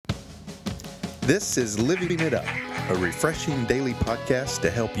This is Living It Up, a refreshing daily podcast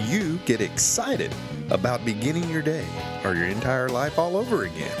to help you get excited about beginning your day or your entire life all over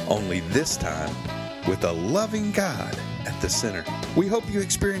again. Only this time with a loving God at the center. We hope you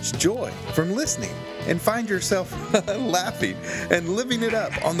experience joy from listening and find yourself laughing and living it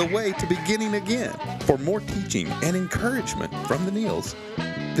up on the way to beginning again. For more teaching and encouragement from the Neils,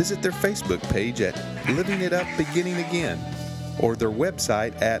 visit their Facebook page at Living It Up Beginning Again or their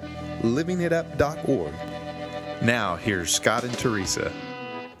website at livingitup.org. Now, here's Scott and Teresa.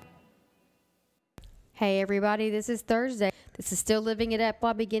 Hey, everybody. This is Thursday. This is still Living It Up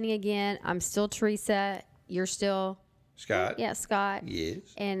while beginning again. I'm still Teresa. You're still... Scott? Yeah, Scott. Yes.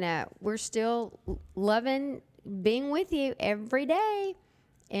 And we're still loving being with you every day.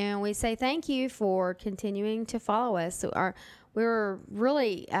 And we say thank you for continuing to follow us. So we're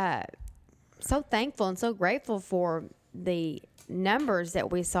really so thankful and so grateful for the numbers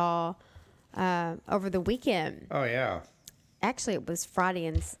that we saw over the weekend. Oh, yeah. Actually, it was Friday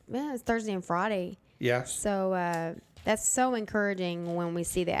and it was Thursday and Friday. Yes. So that's so encouraging when we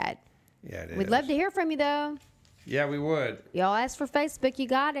see that. Yeah, it is. We'd love to hear from you, though. Yeah, we would. Y'all asked for Facebook. You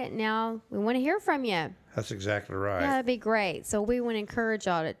got it. Now we want to hear from you. That's exactly right. Yeah, that'd be great. So we want to encourage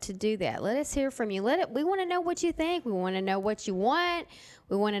y'all to do that. Let us hear from you. We want to know what you think. We want to know what you want.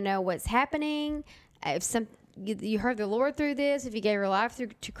 We want to know what's happening. If you heard the Lord through this, if you gave your life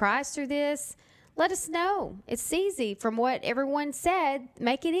to Christ through this, let us know. It's easy. From what everyone said,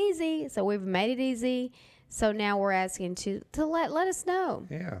 make it easy. So we've made it easy. So now we're asking to let us know.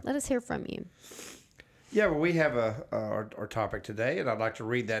 Yeah. Let us hear from you. Yeah, well, we have our topic today, and I'd like to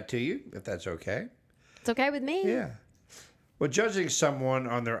read that to you, if that's okay. It's okay with me. Yeah. Well, judging someone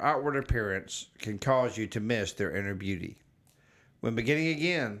on their outward appearance can cause you to miss their inner beauty. When beginning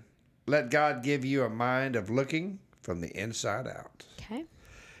again, let God give you a mind of looking from the inside out. Okay.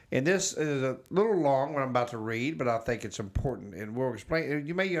 And this is a little long, what I'm about to read, but I think it's important. And we'll explain.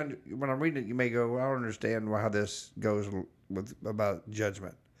 You may, when I'm reading it, you may go, I don't understand how this goes about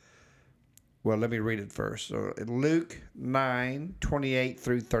judgment. Well, let me read it first. So in Luke 9:28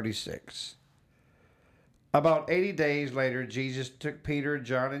 through 36. About 80 days later, Jesus took Peter,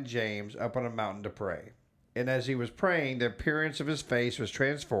 John, and James up on a mountain to pray. And as he was praying, the appearance of his face was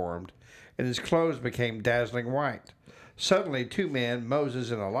transformed, and his clothes became dazzling white. Suddenly, two men,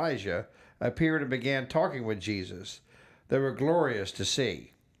 Moses and Elijah, appeared and began talking with Jesus. They were glorious to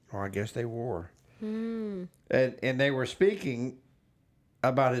see. Well, I guess they were. And they were speaking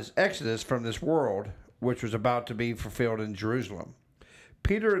about his exodus from this world, which was about to be fulfilled in Jerusalem.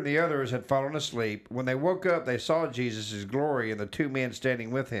 Peter and the others had fallen asleep. When they woke up, they saw Jesus' glory and the two men standing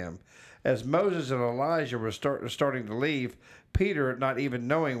with him. As Moses and Elijah were starting to leave, Peter, not even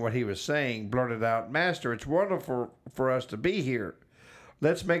knowing what he was saying, blurted out, "Master, it's wonderful for us to be here.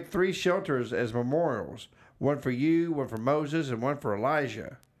 Let's make 3 shelters as memorials, one for you, one for Moses, and one for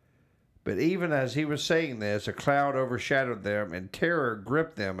Elijah." But even as he was saying this, a cloud overshadowed them, and terror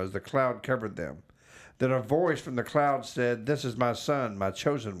gripped them as the cloud covered them. Then a voice from the cloud said, "This is my son, my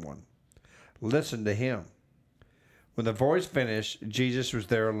chosen one. Listen to him." When the voice finished, Jesus was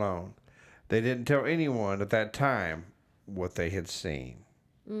there alone. They didn't tell anyone at that time what they had seen.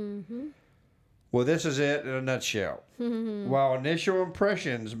 Mm-hmm. Well, this is it in a nutshell. While initial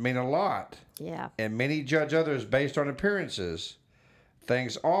impressions mean a lot, Yeah. and many judge others based on appearances,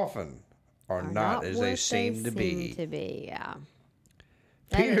 things often are not as they seem to be. Yeah.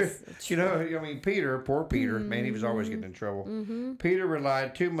 Peter, Peter, poor Peter, man, he was always getting in trouble. Mm-hmm. Peter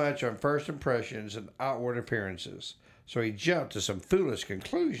relied too much on first impressions and outward appearances, so he jumped to some foolish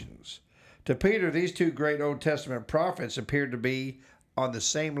conclusions. To Peter, these two great Old Testament prophets appeared to be on the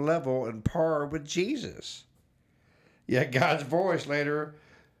same level and par with Jesus. Yet God's voice later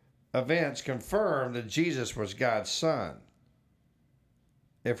events confirmed that Jesus was God's son.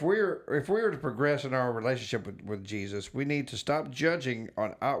 If we're to progress in our relationship with Jesus, we need to stop judging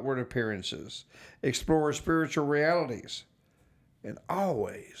on outward appearances, explore spiritual realities, and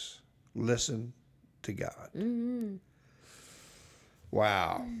always listen to God. Mm-hmm.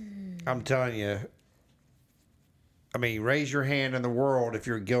 Wow. I'm telling you, raise your hand in the world if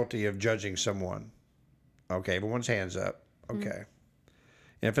you're guilty of judging someone. Okay, everyone's hands up. Okay.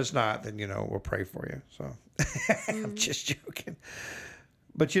 Mm-hmm. And if it's not, then, we'll pray for you. So I'm just joking.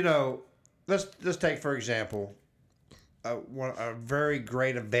 But, let's take, for example, a very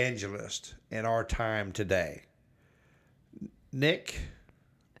great evangelist in our time today. Nick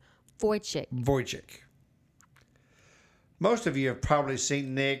Vujicic. Most of you have probably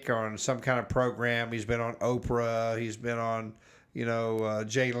seen Nick on some kind of program. He's been on Oprah. He's been on,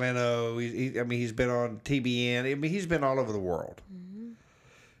 Jay Leno. He's been on TBN. He's been all over the world. Mm-hmm.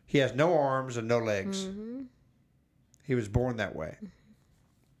 He has no arms and no legs. He was born that way.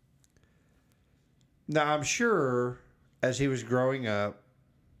 Now, I'm sure as he was growing up,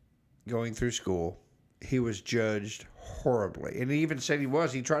 going through school, he was judged horribly. And he even said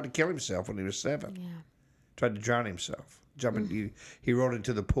he tried to kill himself when he was 7. Yeah. Tried to drown himself. He rolled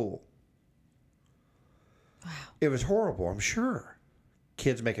into the pool. Wow. It was horrible, I'm sure.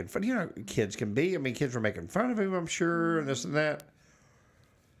 Kids making fun. You know, kids can be. I mean, kids were making fun of him, I'm sure, and this and that.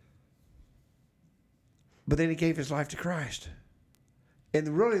 But then he gave his life to Christ. And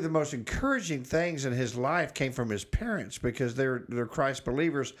really the most encouraging things in his life came from his parents because they're Christ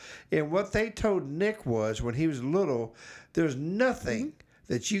believers. And what they told Nick was when he was little, there's nothing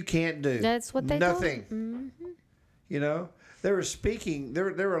that you can't do. That's what they Nothing. told him. You know? They were speaking, they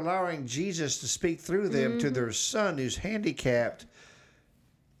were allowing Jesus to speak through them to their son who's handicapped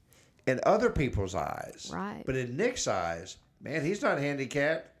in other people's eyes. Right. But in Nick's eyes, man, he's not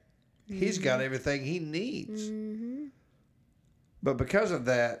handicapped. He's got everything he needs. But because of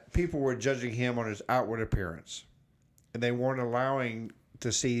that, people were judging him on his outward appearance. And they weren't allowing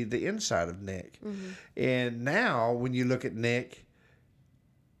to see the inside of Nick. And now, when you look at Nick,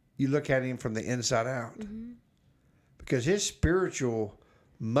 you look at him from the inside out. Because his spiritual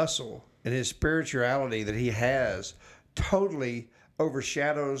muscle and his spirituality that he has totally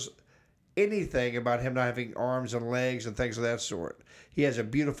overshadows anything about him not having arms and legs and things of that sort. He has a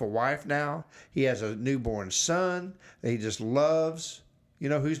beautiful wife now. He has a newborn son that he just loves. You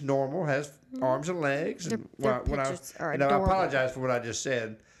know, who's normal, has arms and legs. And Their when I pictures are I adorable. apologize for what I just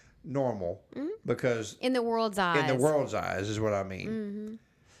said, normal, because In the world's eyes. in the world's eyes is what I mean.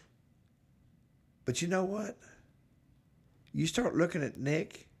 But you know what? You start looking at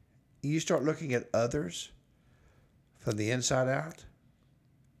Nick, you start looking at others from the inside out,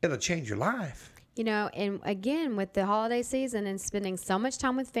 it'll change your life. You know, and again, with the holiday season and spending so much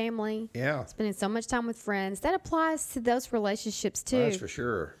time with family, Yeah. spending so much time with friends, that applies to those relationships too. That's for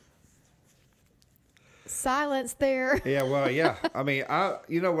sure. Silence there. Yeah, well, yeah. I mean,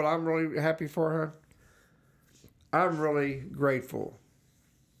 you know what I'm really happy for her? I'm really grateful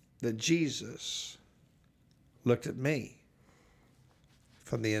that Jesus looked at me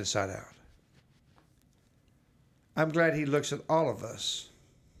from the inside out. I'm glad he looks at all of us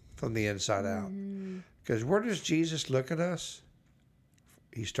from the inside out. Because where does Jesus look at us?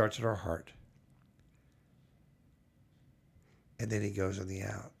 He starts at our heart. And then he goes on the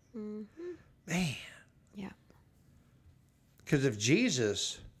out. Man. Yeah. Because if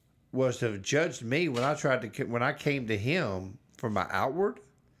Jesus was to have judged me when I came to him from my outward,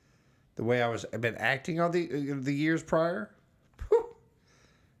 the way I've been acting all the years prior, whew,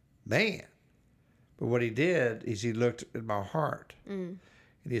 man. But what he did is he looked at my heart and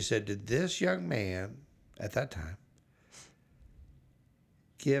he said, did this young man at that time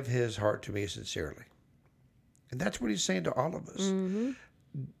give his heart to me sincerely? And that's what he's saying to all of us.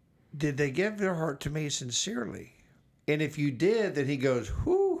 Did they give their heart to me sincerely? And if you did, then he goes,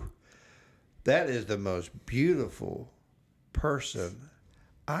 whew, that is the most beautiful person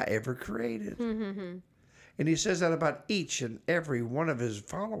I ever created. And he says that about each and every one of his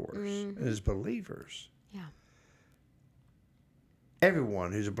followers, his believers. Yeah.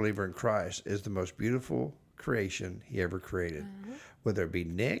 Everyone who's a believer in Christ is the most beautiful creation he ever created. Whether it be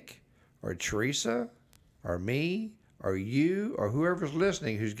Nick or Teresa or me or you or whoever's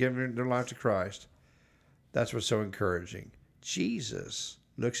listening who's given their life to Christ, that's what's so encouraging. Jesus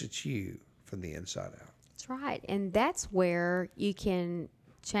looks at you from the inside out. That's right. And that's where you can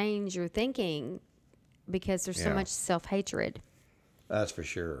change your thinking because there's so Yeah. much self-hatred. That's for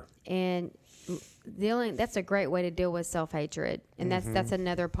sure. And that's a great way to deal with self-hatred. And that's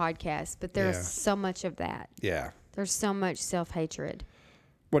another podcast. But there's Yeah. so much of that. Yeah. There's so much self-hatred.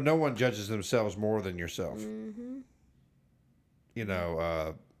 Well, no one judges themselves more than yourself. You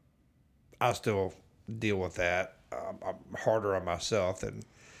know, I still deal with that. I'm harder on myself than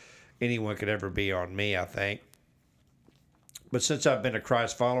anyone could ever be on me, I think. But since I've been a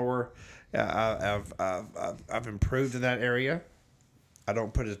Christ follower, I've improved in that area. I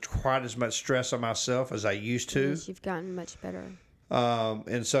don't put quite as much stress on myself as I used to. Yes, you've gotten much better.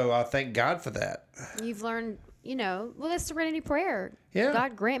 And so I thank God for that. You've learned, the serenity prayer. Yeah.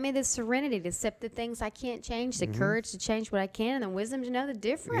 God grant me the serenity to accept the things I can't change, the courage to change what I can, and the wisdom to know the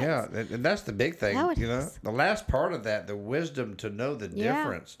difference. Yeah, and that's the big thing, Oh, it you know. is. The last part of that, the wisdom to know the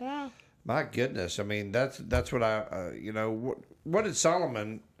difference. Yeah. My goodness, I mean that's what I what did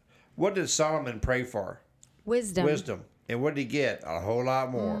Solomon pray for? Wisdom. Wisdom. And what did he get? A whole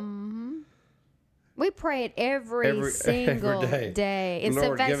lot more. We pray it every single every day. And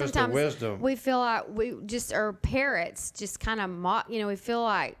Lord, in fact, give us the sometimes wisdom. we feel like we just are parrots, just kind of mock. We feel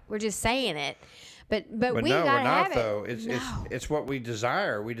like we're just saying it, but But we no, gotta we're not have though. it. It's what we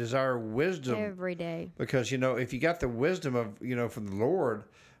desire. We desire wisdom Every day. because if you got the wisdom of from the Lord,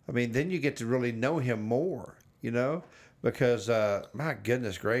 I mean, then you get to really know Him more. Because my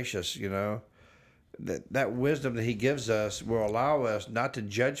goodness gracious, that wisdom that He gives us will allow us not to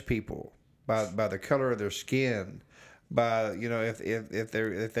judge people by the color of their skin, by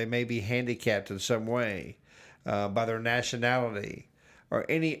if they may be handicapped in some way, by their nationality or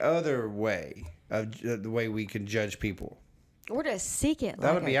any other way of the way we can judge people. Or to seek it.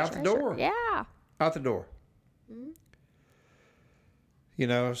 That'll like be a out the treasure. door. Yeah. Out the door.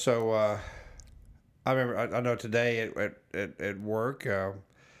 So I remember. I know today at work.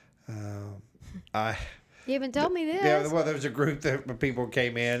 You haven't told me this. Yeah, well, there was a group of people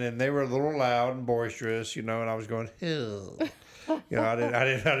came in, and they were a little loud and boisterous, and I was going, "Ew." I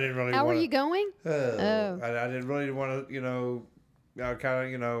didn't really. How are you going? Oh. I didn't really want to,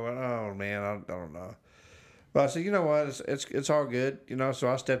 oh man, I don't know. But I said, you know what, it's all good, So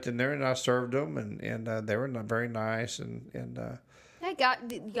I stepped in there and I served them, and they were very nice, and. Hey,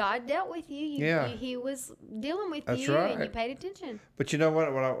 God dealt with you. Yeah. He was dealing with That's you, right. and you paid attention. But you know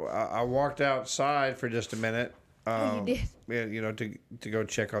what? When I walked outside for just a minute, You did. to go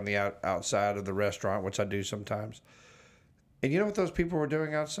check on the outside of the restaurant, which I do sometimes. And you know what those people were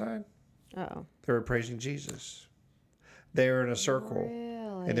doing outside? Oh. They were praising Jesus. They were in a circle,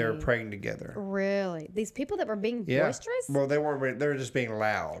 and they were praying together. Really? These people that were being boisterous? Well, they weren't. They were just being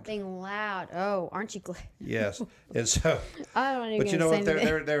loud. Being loud. Oh, aren't you glad? Yes, and so. I don't even. But you know what?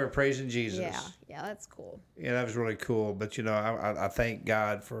 They were praising Jesus. Yeah, that's cool. Yeah, that was really cool. But I thank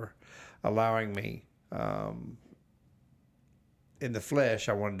God for allowing me. In the flesh,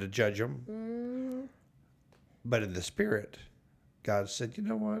 I wanted to judge them, but in the spirit, God said, "You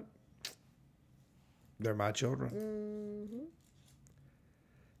know what? They're my children." Mm-hmm.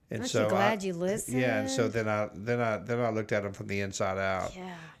 And Aren't so you glad you listened? Yeah, and so then I looked at them from the inside out.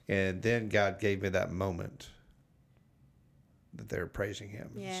 Yeah. And then God gave me that moment that they were praising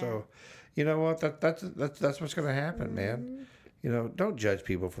Him. Yeah. So, you know what? That's what's going to happen, man. Don't judge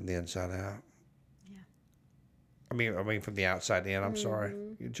people from the inside out. Yeah. I mean from the outside in. I'm sorry.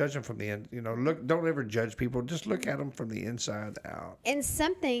 You judge them from the in. Look. Don't ever judge people. Just look at them from the inside out. And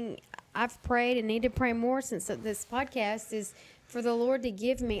something I've prayed and need to pray more since this podcast is for the Lord to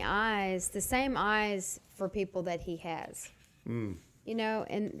give me eyes, the same eyes for people that He has. And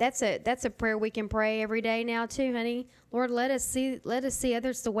that's a prayer we can pray every day now too, honey. Lord, let us see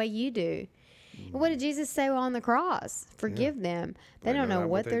others the way You do. And what did Jesus say on the cross? Forgive them. They don't know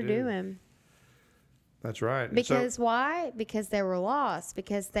what they're doing. That's right. Because why? Because they were lost.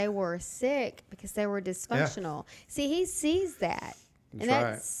 Because they were sick. Because they were dysfunctional. See, He sees that,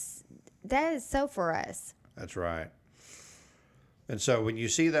 that is so for us. That's right. And so when you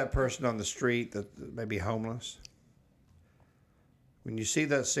see that person on the street that may be homeless, when you see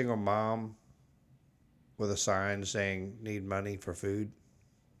that single mom with a sign saying need money for food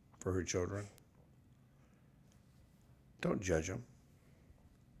for her children, don't judge them.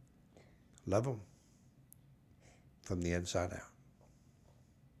 Love them from the inside out.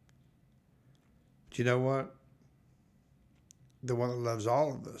 But you know what? The one that loves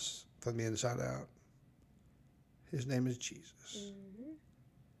all of us from the inside out, His name is Jesus.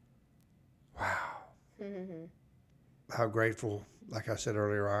 Wow. How grateful, like I said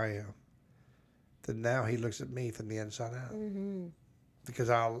earlier, I am that now He looks at me from the inside out.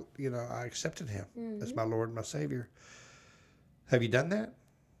 Because I accepted Him as my Lord and my Savior. Have you done that?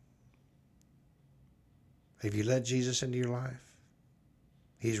 Have you let Jesus into your life?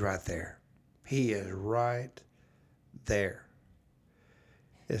 He's right there. He is right there.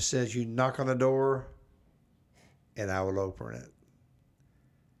 It says you knock on the door and I will open it.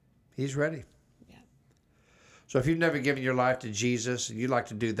 He's ready. Yeah. So if you've never given your life to Jesus and you'd like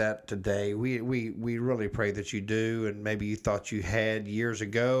to do that today, we really pray that you do. And maybe you thought you had years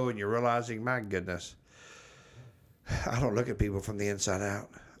ago and you're realizing, my goodness, I don't look at people from the inside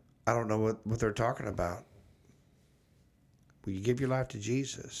out. I don't know what they're talking about. Will you give your life to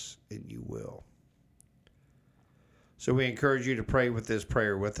Jesus? And you will. So we encourage you to pray with this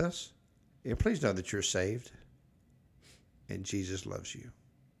prayer with us. And please know that you're saved. And Jesus loves you.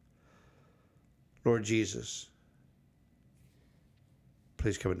 Lord Jesus,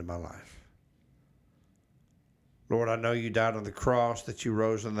 please come into my life. Lord, I know You died on the cross, that You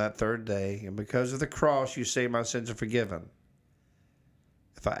rose on that third day. And because of the cross, You say my sins are forgiven.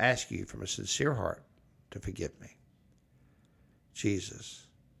 If I ask You from a sincere heart to forgive me, Jesus,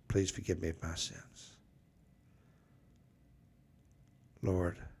 please forgive me of my sins.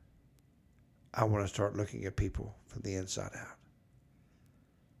 Lord, I want to start looking at people from the inside out.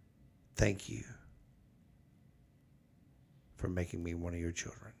 Thank you for making me one of your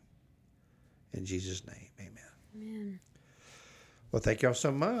children. In Jesus' name, amen. Amen. Well, thank y'all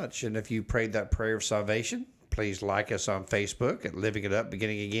so much. And if you prayed that prayer of salvation, please like us on Facebook at Living It Up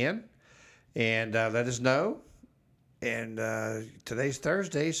Beginning Again. And let us know. And today's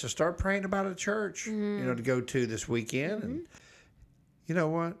Thursday, so start praying about a church, to go to this weekend. And you know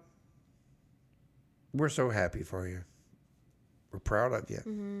what? We're so happy for you. We're proud of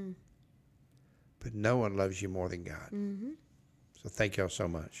you. But no one loves you more than God. So thank y'all so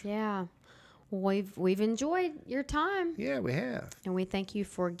much. Yeah. Well, we've enjoyed your time. Yeah, we have. And we thank you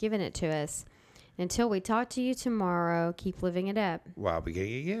for giving it to us. Until we talk to you tomorrow, keep living it up. While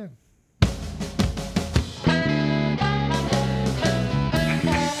beginning again.